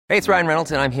Hey, it's Ryan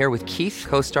Reynolds, and I'm here with Keith,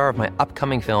 co-star of my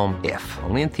upcoming film, If,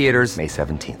 only in theaters May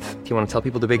 17th. Do you want to tell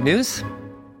people the big news?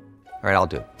 All right, I'll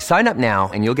do it. Sign up now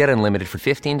and you'll get unlimited for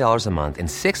 $15 a month and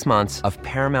 6 months of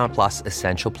Paramount Plus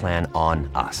Essential Plan on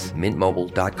us.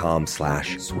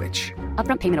 MintMobile.com/switch.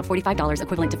 Upfront payment of $45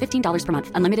 equivalent to $15 per month.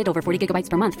 Unlimited over 40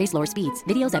 gigabytes per month. Face lower speeds.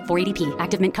 Videos at 480p.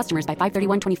 Active Mint customers by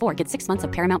 531.24 get 6 months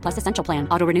of Paramount Plus Essential Plan.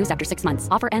 Auto renews after 6 months.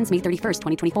 Offer ends May 31st,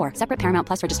 2024. Separate Paramount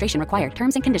Plus registration required.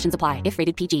 Terms and conditions apply if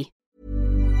rated PG.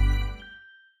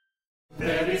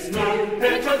 There is no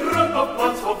better group of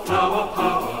plants for flower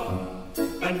power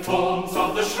than forms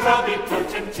of the shrubby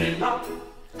potentilla.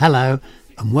 Hello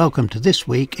and welcome to This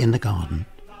Week in the Garden.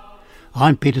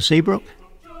 I'm Peter Seabrook,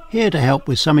 here to help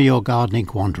with some of your gardening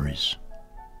quandaries.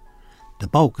 The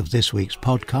bulk of this week's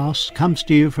podcast comes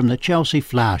to you from the Chelsea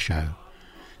Flower Show,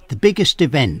 the biggest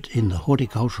event in the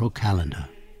horticultural calendar.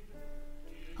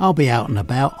 I'll be out and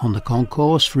about on the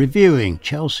concourse reviewing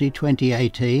Chelsea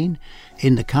 2018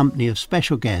 in the company of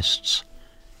special guests,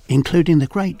 including the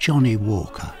great Johnny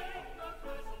Walker.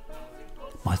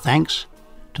 My thanks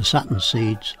to Sutton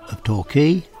Seeds of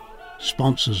Torquay,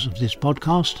 sponsors of this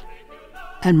podcast,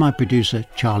 and my producer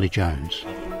Charlie Jones.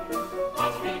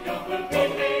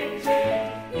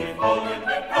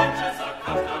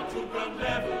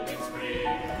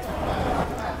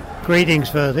 Greetings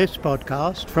for this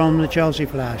podcast from the Chelsea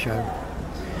Flower Show.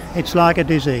 It's like a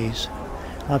disease.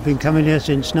 I've been coming here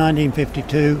since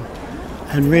 1952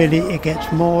 and really it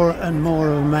gets more and more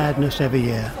of a madness every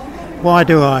year. Why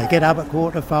do I get up at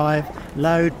 4:45,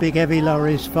 load big heavy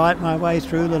lorries, fight my way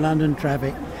through the London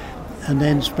traffic and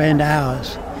then spend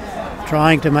hours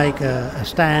trying to make a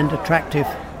stand attractive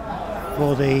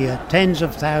for the tens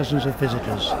of thousands of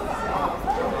visitors?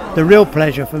 The real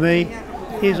pleasure for me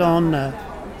is on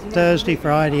Thursday,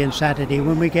 Friday and Saturday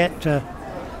when we get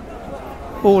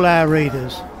all our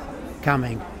readers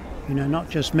coming,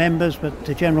 not just members but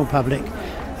the general public,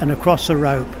 and across the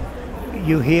rope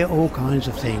you hear all kinds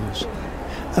of things,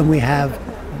 and we have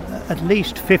at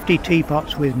least 50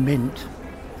 teapots with mint.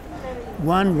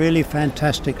 One really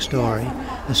fantastic story,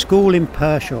 a school in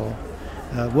Pershore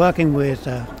working with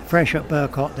Fresh at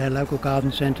Burcott, their local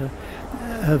garden centre,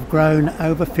 have grown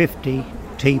over 50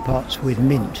 teapots with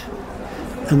mint.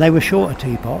 And they were shorter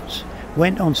teapots,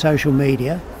 went on social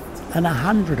media, and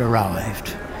 100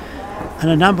 arrived.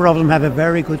 And a number of them have a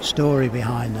very good story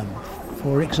behind them.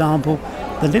 For example,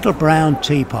 the little brown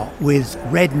teapot with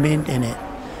red mint in it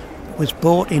was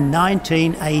bought in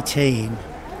 1918,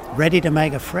 ready to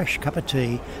make a fresh cup of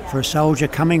tea for a soldier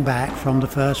coming back from the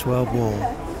First World War.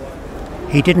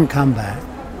 He didn't come back,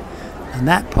 and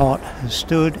that pot has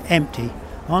stood empty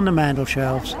on the mantel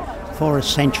shelves for a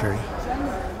century.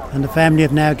 And the family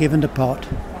have now given the pot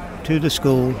to the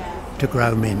school to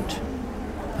grow mint.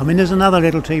 I mean, there's another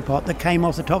little teapot that came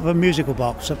off the top of a musical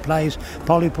box that plays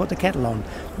Polly Put the Kettle On.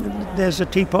 There's a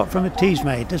teapot from a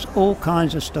Teasmade. There's all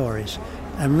kinds of stories.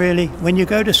 And really, when you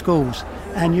go to schools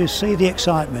and you see the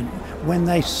excitement, when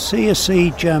they see a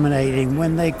seed germinating,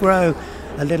 when they grow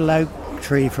a little oak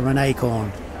tree from an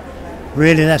acorn,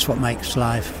 really that's what makes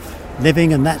life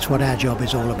living, and that's what our job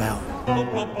is all about.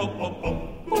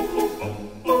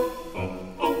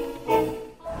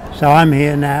 So I'm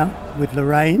here now with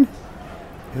Lorraine,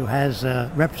 who has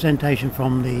representation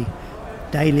from the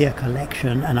Dahlia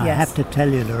collection, and I have to tell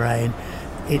you, Lorraine,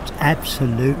 it's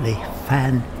absolutely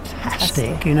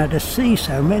fantastic. To see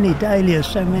so many dahlias,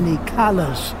 so many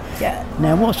colours. Yeah.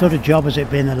 Now, what sort of job has it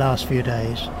been the last few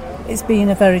days? It's been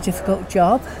a very difficult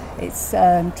job. It's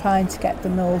trying to get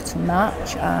them all to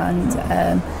match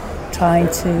and trying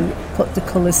to put the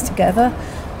colours together.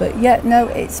 But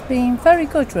it's been very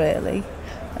good, really.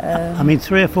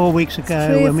 3 or 4 weeks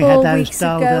ago when we had those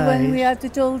dull days. When we had the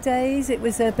dull days, it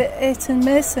was a bit hit and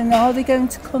miss, and are they going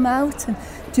to come out, and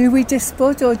do we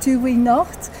disbud or do we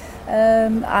not?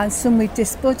 And some we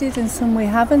disbudded and some we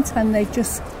haven't, and they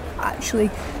just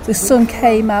the sun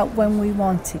came out when we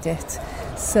wanted it.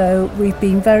 So we've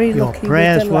been very lucky with the light. Your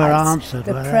prayers were answered,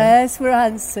 The prayers were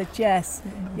answered, yes.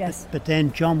 But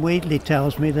then John Wheatley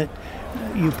tells me that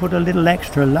you put a little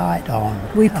extra light on.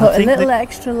 We put a little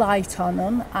extra light on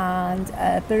them and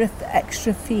a bit of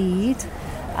extra feed,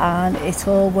 and it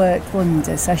all worked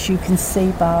wonders, as you can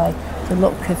see by the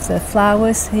look of the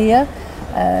flowers here.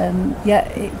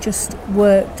 It just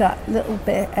worked that little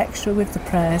bit extra with the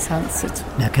prayers answered.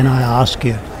 Now, can I ask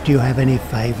you, do you have any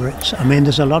favourites? I mean,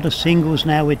 there's a lot of singles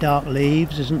now with dark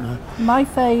leaves, isn't there? My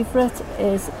favourite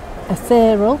is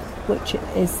Ethereal, which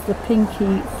is the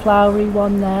pinky flowery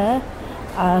one there,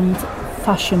 and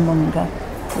Fashionmonger.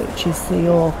 which is the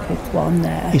orchid one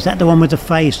there. Is that the one with the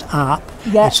face up?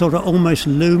 Yeah. It's sort of almost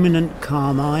luminant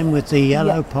carmine with the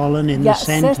yellow pollen in the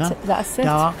centre. That's it.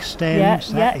 Dark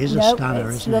stems. That is a stunner,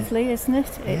 it's isn't lovely, isn't it?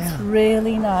 It's Yeah.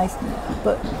 really nice.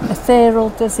 But Ethereal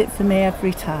does it for me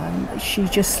every time. She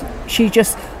just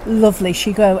lovely.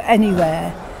 She go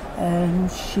anywhere.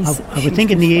 I would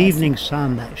think in the evening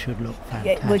sun that should look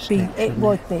fantastic. It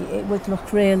would be. It would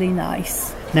look really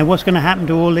nice. Now, what's going to happen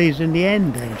to all these in the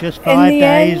end then? Just 5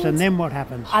 days, and then what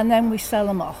happens? And then we sell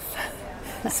them off.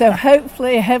 So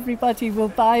hopefully everybody will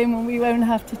buy them and we won't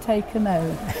have to take them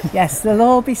home. Yes, they'll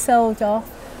all be sold off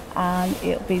and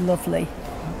it'll be lovely.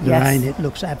 Lorraine, yes. It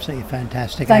looks absolutely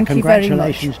fantastic. Thank you very much.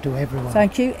 Congratulations to everyone.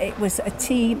 Thank you. It was a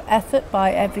team effort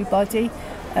by everybody,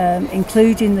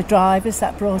 including the drivers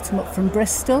that brought them up from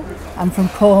Bristol and from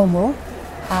Cornwall.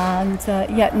 And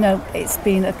it's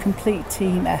been a complete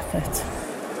team effort.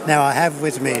 Now I have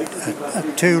with me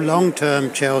two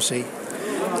long-term Chelsea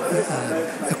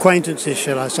acquaintances,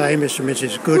 shall I say, Mr. and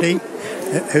Mrs. Goody,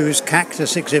 whose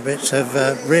cactus exhibits have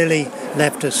really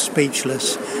left us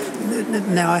speechless.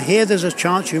 Now I hear there's a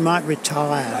chance you might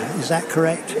retire. Is that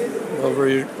correct? Well,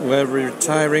 we're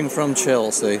retiring from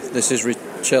Chelsea. This is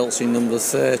Chelsea number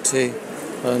 30,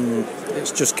 and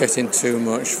it's just getting too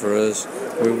much for us.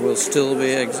 We will still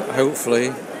be,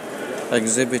 hopefully,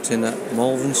 exhibiting at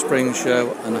Malvern Spring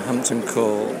Show and Hampton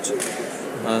Court.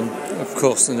 And, of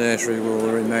course, the nursery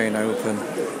will remain open,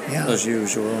 as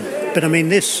usual. But, I mean,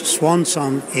 this Swan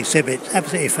Song exhibit is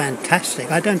absolutely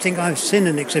fantastic. I don't think I've seen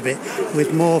an exhibit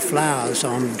with more flowers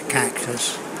on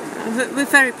cactus. We're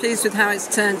very pleased with how it's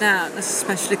turned out,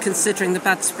 especially considering the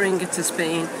bad spring it has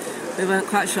been. We weren't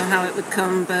quite sure how it would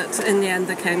come, but in the end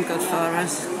they came good for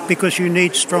us. Because you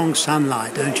need strong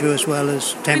sunlight, don't you, as well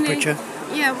as temperature?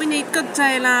 We need good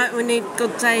daylight, we need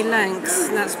good day lengths,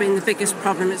 and that's been the biggest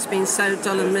problem. It's been so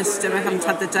dull and misty, we haven't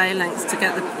had the day lengths to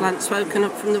get the plants woken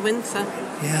up from the winter.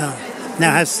 Yeah.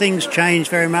 Now, has things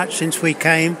changed very much since we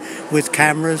came with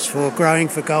cameras for Growing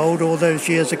for Gold all those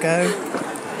years ago?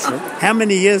 How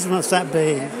many years must that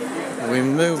be? We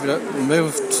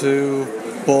moved to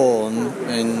Bourne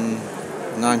in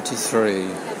 93.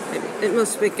 It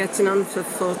must be getting on for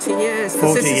 40 years.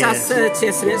 Because this is our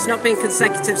 30th and it's not been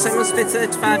consecutive, so it must be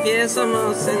 35 years or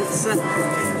more since...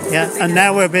 and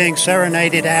now we're being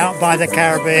serenaded out by the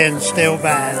Caribbean Steel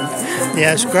Band.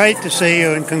 Yes, great to see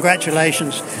you and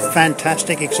congratulations.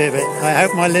 Fantastic exhibit. I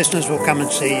hope my listeners will come and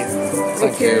see you.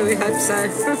 Thank you, we hope so.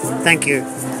 Thank you.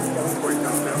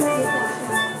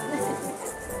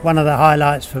 One of the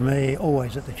highlights for me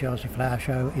always at the Chelsea Flower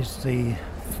Show is the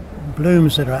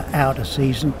blooms that are out of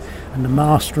season, and the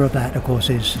master of that, of course,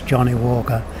 is Johnny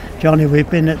Walker. Johnny, we've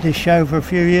been at this show for a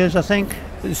few years, I think.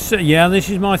 So, this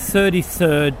is my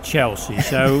 33rd Chelsea,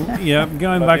 so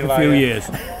going back a few years.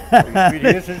 3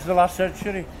 years since the last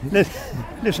century.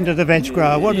 Listen to the veg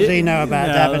grower. What does he know about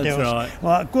daffodils? That's right.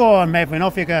 Well, go on, Medwin,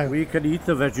 off you go. We can eat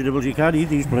the vegetables. You can't eat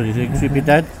these bloody things. You'd be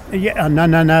dead. Yeah, no.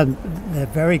 They're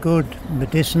very good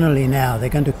medicinally now. They're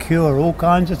going to cure all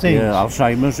kinds of things. Yeah,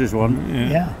 Alzheimer's is one.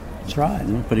 Yeah, that's right.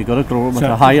 But you've got to grow them at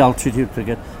a high altitude to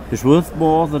get... It's worth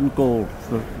more than gold,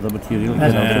 the material.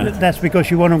 That's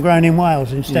because you want them grown in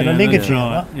Wales instead of Lincolnshire.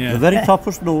 Right. Yeah. The very top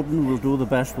of Snowdon will do the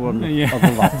best one of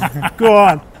the lot. Go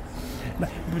on.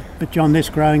 But John, this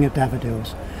growing of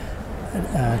daffodils,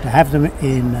 to have them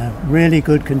in really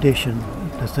good condition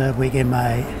the third week in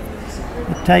May,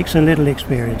 it takes a little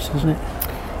experience, doesn't it?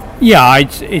 Yeah,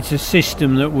 it's a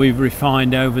system that we've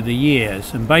refined over the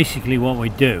years, and basically what we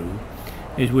do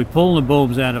is we pull the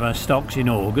bulbs out of our stocks in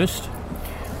August,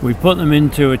 we put them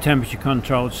into a temperature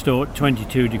controlled store at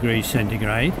 22 degrees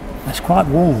centigrade. That's quite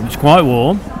warm. It's quite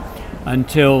warm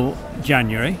until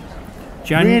January.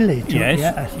 Really? Yes.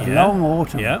 Yeah, it's a long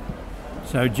autumn. Yeah.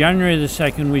 So January the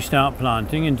 2nd we start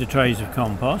planting into trays of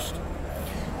compost.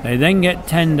 They then get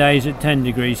 10 days at 10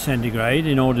 degrees centigrade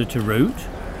in order to root.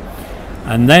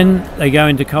 And then they go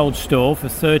into cold store for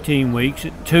 13 weeks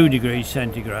at 2 degrees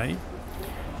centigrade.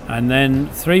 And then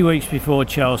 3 weeks before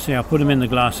Chelsea I put them in the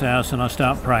glass house and I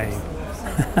start praying.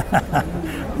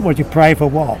 Would you pray for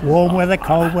what? Warm weather,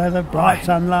 cold weather, bright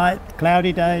sunlight,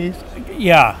 cloudy days?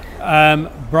 Yeah.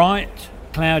 Bright,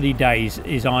 cloudy days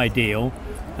is ideal,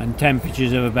 and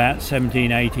temperatures of about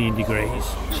 17, 18 degrees.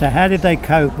 So how did they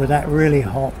cope with that really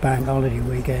hot bank holiday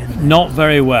weekend? Not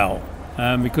very well,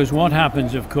 because what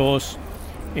happens, of course,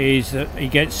 is that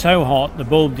it gets so hot, the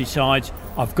bulb decides,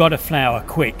 I've got to flower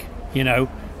quick,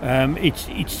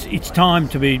 it's time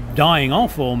to be dying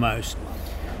off almost.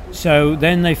 So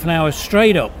then they flower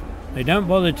straight up. They don't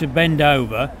bother to bend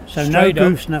over. So no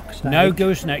gooseneck stage. No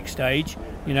gooseneck stage.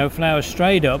 Flower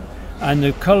straight up, and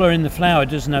the colour in the flower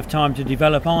doesn't have time to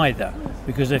develop either,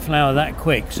 because they flower that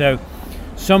quick. So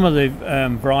some of the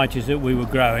varieties that we were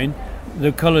growing,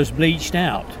 the colour's bleached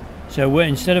out. So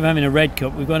instead of having a red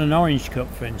cup, we've got an orange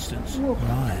cup, for instance.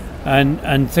 Right.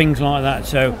 And things like that.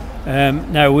 So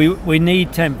no, we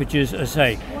need temperatures, as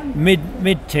I say,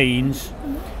 mid-teens,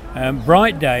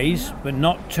 bright days, but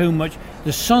not too much.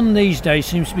 The sun these days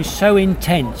seems to be so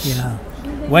intense. Yeah.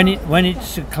 When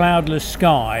it's a cloudless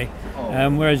sky,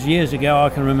 whereas years ago I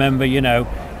can remember,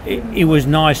 it was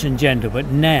nice and gentle, but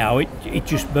now it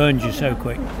just burns you so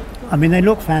quick. I mean, they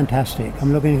look fantastic.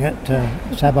 I'm looking at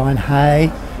Sabine Hay,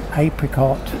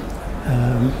 apricot,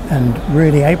 and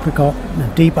really apricot,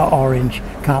 a deeper orange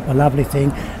cup, a lovely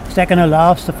thing. Is that going to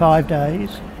last the 5 days?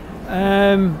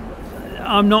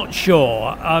 I'm not sure.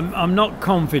 I'm not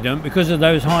confident because of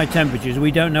those high temperatures.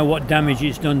 We don't know what damage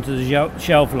it's done to the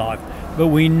shelf life, but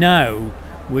we know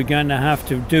we're going to have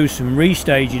to do some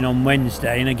restaging on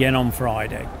Wednesday and again on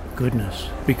Friday. Goodness.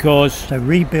 Because... So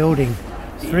rebuilding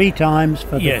 3 times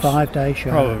for the yes, 5-day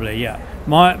show. Probably, yeah.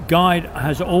 My guide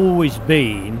has always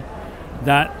been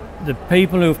that the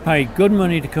people who have paid good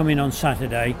money to come in on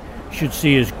Saturday should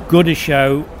see as good a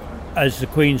show as the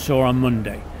Queen saw on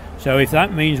Monday. So if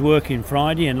that means working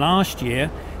Friday, and last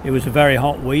year it was a very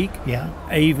hot week, yeah.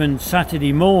 Even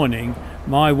Saturday morning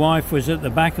my wife was at the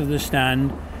back of the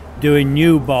stand doing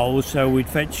new bowls, so we'd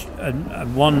fetch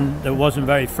one that wasn't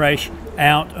very fresh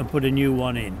out and put a new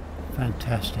one in.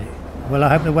 Fantastic. Well, I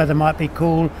hope the weather might be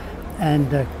cool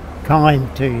and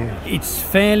kind to you. It's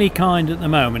fairly kind at the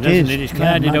moment, isn't it? It's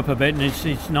clouded up a bit, and it's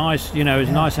nice, it's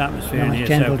a nice atmosphere in here.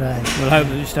 Gentle so day. We'll hope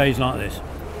that it stays like this.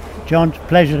 John,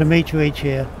 pleasure to meet you each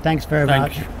year. Thanks very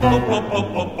much. To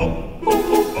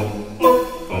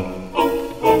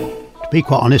be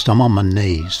quite honest, I'm on my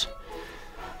knees.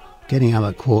 Getting up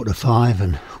at 4:45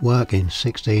 and working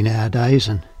 16-hour days,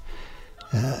 and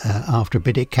after a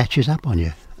bit it catches up on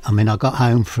you. I mean, I got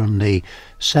home from the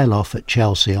sell-off at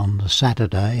Chelsea on the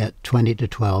Saturday at 20 to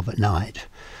 12 at night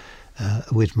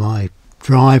with my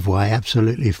driveway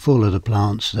absolutely full of the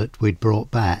plants that we'd brought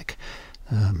back,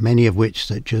 many of which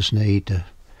that just need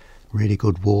really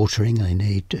good watering. They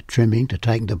need trimming to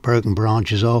take the broken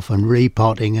branches off and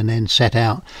repotting and then set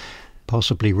out,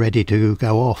 possibly ready to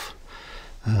go off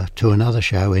to another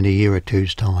show in a year or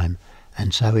two's time.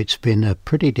 And so it's been a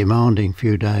pretty demanding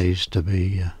few days, to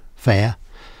be fair.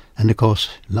 And of course,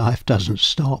 life doesn't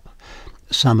stop.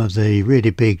 Some of the really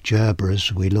big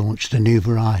gerberas, we launched a new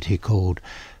variety called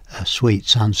Sweet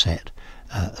Sunset.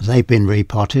 They've been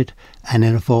repotted, and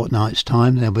in a fortnight's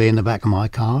time they'll be in the back of my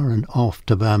car and off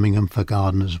to Birmingham for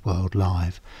Gardeners World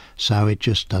Live. So it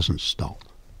just doesn't stop.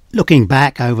 Looking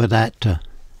back over that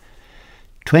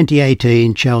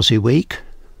 2018 Chelsea week,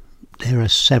 there are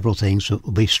several things that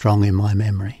will be strong in my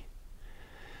memory.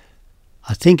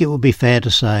 I think it would be fair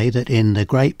to say that in the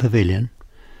Great Pavilion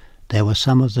there were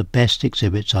some of the best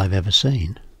exhibits I've ever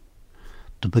seen.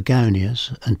 The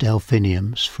begonias and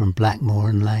delphiniums from Blackmore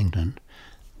and Langdon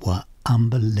were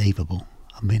unbelievable.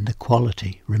 I mean, the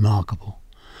quality, remarkable.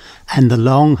 And the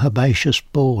long herbaceous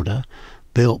border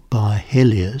built by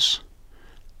Hilliers,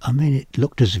 I mean, it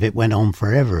looked as if it went on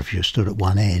forever if you stood at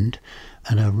one end,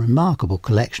 and a remarkable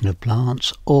collection of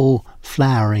plants, all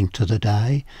flowering to the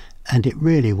day, and it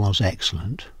really was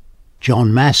excellent.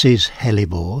 John Massey's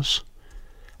hellebores,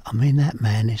 I mean, that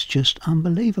man is just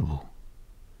unbelievable.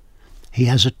 He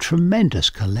has a tremendous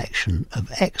collection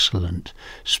of excellent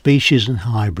species and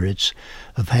hybrids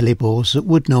of hellebores that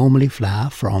would normally flower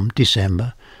from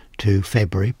December to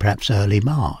February, perhaps early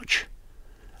March.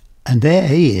 And there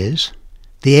he is,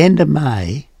 the end of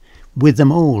May, with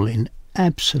them all in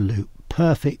absolute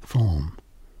perfect form.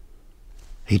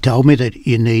 He told me that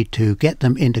you need to get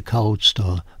them into cold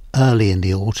store early in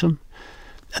the autumn,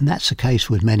 and that's the case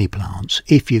with many plants.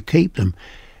 If you keep them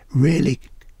really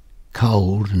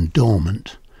cold and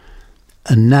dormant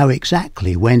and know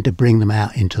exactly when to bring them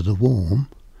out into the warm,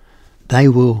 they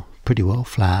will pretty well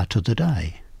flower to the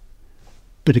day.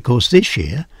 But of course this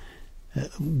year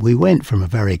we went from a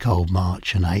very cold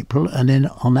March and April, and then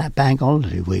on that bank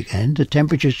holiday weekend the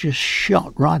temperatures just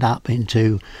shot right up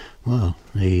into, well,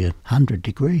 the 100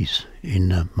 degrees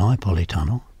in my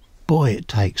polytunnel. Boy, it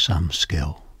takes some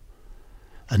skill.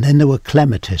 And then there were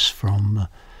clematis from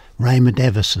Raymond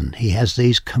Everson. He has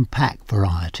these compact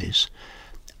varieties.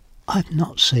 I've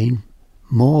not seen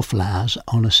more flowers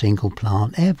on a single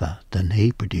plant ever than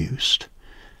he produced.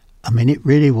 I mean, it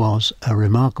really was a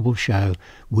remarkable show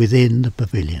within the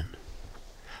pavilion.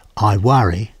 I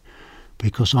worry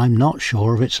because I'm not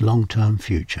sure of its long-term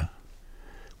future.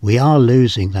 We are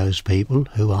losing those people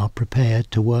who are prepared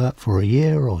to work for a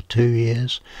year or 2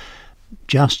 years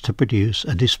just to produce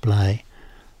a display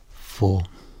for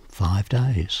 5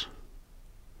 days.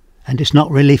 And it's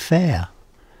not really fair.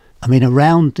 I mean,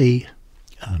 around the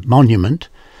monument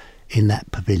in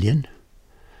that pavilion,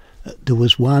 there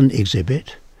was one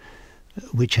exhibit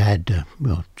which had,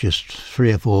 just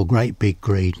 3 or 4 great big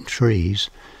green trees.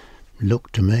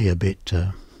 Looked to me a bit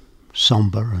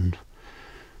sombre and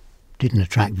didn't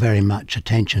attract very much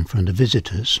attention from the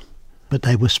visitors, but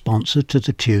they were sponsored to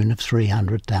the tune of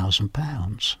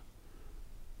 £300,000.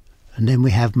 And then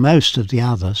we have most of the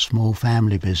other small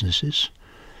family businesses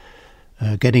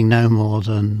getting no more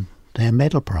than their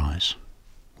medal prize,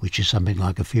 which is something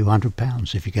like a few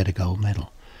 £100 if you get a gold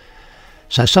medal.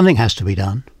 So something has to be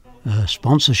done.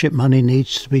 Sponsorship money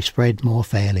needs to be spread more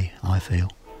fairly, I feel,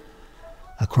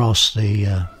 across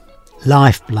the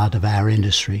lifeblood of our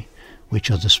industry, which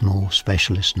are the small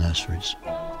specialist nurseries.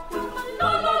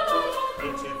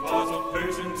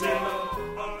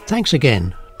 Thanks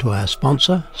again to our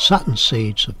sponsor, Sutton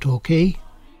Seeds of Torquay,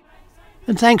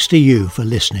 and thanks to you for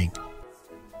listening.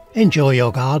 Enjoy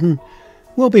your garden.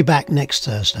 We'll be back next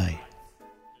Thursday.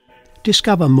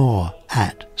 Discover more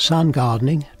at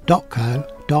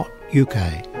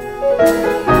sungardening.co.uk.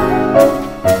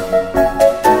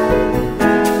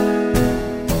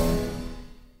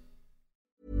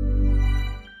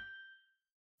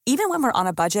 Even when we're on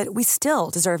a budget, we still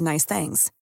deserve nice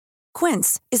things.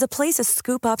 Quince is a place to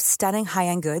scoop up stunning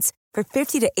high-end goods for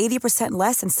 50 to 80%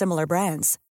 less than similar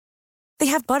brands. They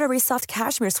have buttery soft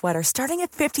cashmere sweaters starting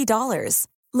at $50,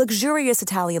 luxurious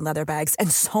Italian leather bags,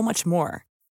 and so much more.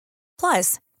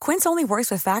 Plus, Quince only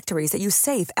works with factories that use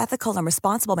safe, ethical, and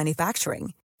responsible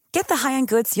manufacturing. Get the high-end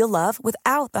goods you'll love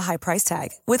without the high price tag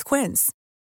with Quince.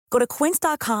 Go to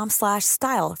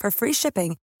quince.com/style for free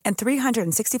shipping and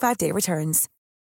 365-day returns.